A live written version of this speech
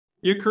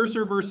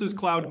Cursor versus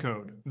Cloud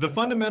Code. The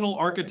fundamental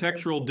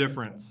architectural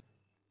difference.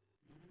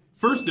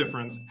 First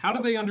difference, how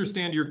do they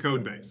understand your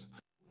codebase?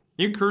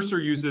 Cursor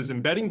uses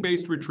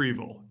embedding-based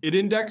retrieval. It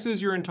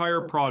indexes your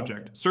entire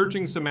project,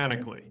 searching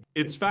semantically.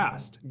 It's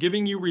fast,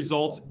 giving you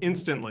results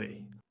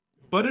instantly.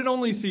 But it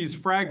only sees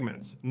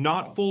fragments,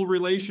 not full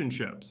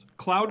relationships.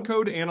 Cloud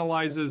Code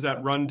analyzes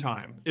at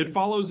runtime. It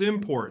follows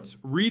imports,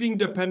 reading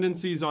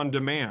dependencies on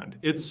demand.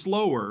 It's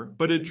slower,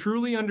 but it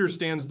truly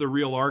understands the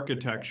real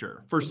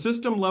architecture. For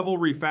system-level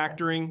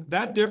refactoring,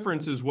 that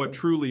difference is what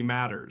truly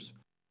matters.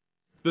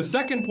 The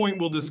second point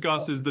we'll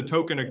discuss is the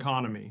token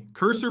economy.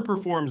 Cursor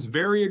performs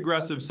very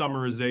aggressive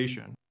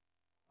summarization.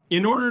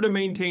 In order to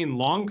maintain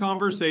long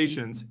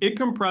conversations, it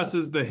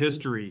compresses the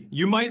history.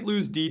 You might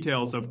lose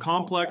details of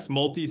complex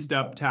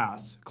multi-step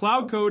tasks.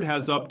 Cloud Code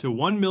has up to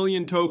 1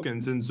 million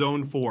tokens in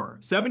Zone 4,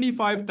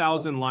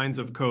 75,000 lines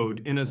of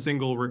code in a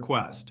single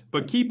request.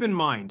 But keep in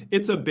mind,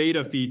 it's a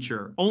beta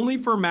feature, only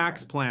for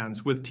max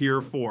plans with Tier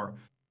 4.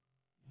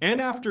 And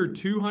after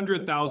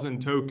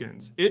 200,000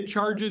 tokens, it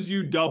charges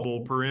you double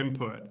per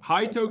input.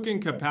 High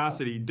token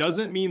capacity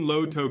doesn't mean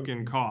low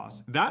token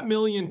costs. That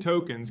million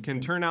tokens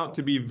can turn out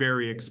to be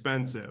very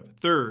expensive.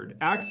 Third,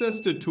 access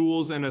to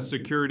tools and a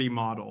security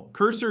model.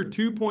 Cursor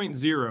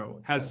 2.0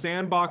 has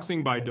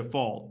sandboxing by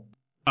default.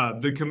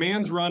 The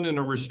commands run in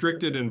a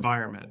restricted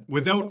environment.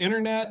 Without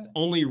internet,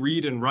 only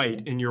read and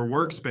write in your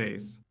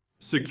workspace.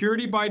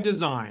 Security by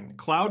design.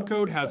 Cloud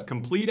Code has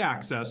complete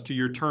access to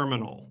your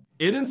terminal.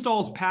 It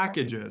installs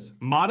packages,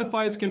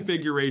 modifies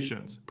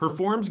configurations,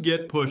 performs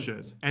Git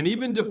pushes, and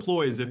even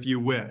deploys if you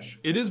wish.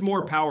 It is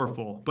more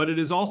powerful, but it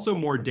is also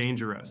more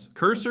dangerous.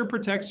 Cursor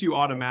protects you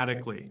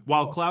automatically,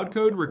 while Cloud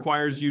Code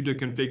requires you to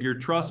configure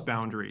trust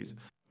boundaries.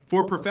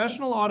 For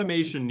professional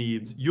automation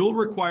needs, you'll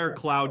require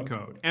Cloud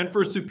Code, and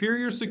for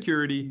superior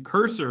security,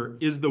 Cursor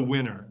is the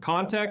winner.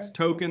 Context,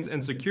 tokens,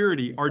 and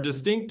security are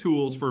distinct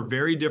tools for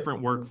very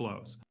different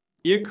workflows.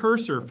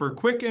 Cursor for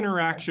quick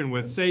interaction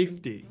with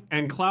safety,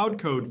 and Cloud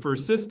Code for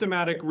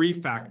systematic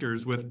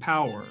refactors with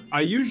power. I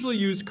usually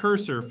use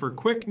Cursor for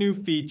quick new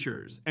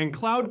features, and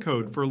Cloud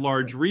Code for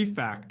large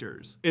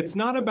refactors. It's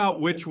not about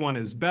which one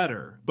is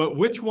better, but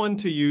which one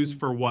to use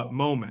for what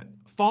moment.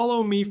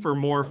 Follow me for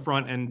more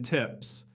front-end tips.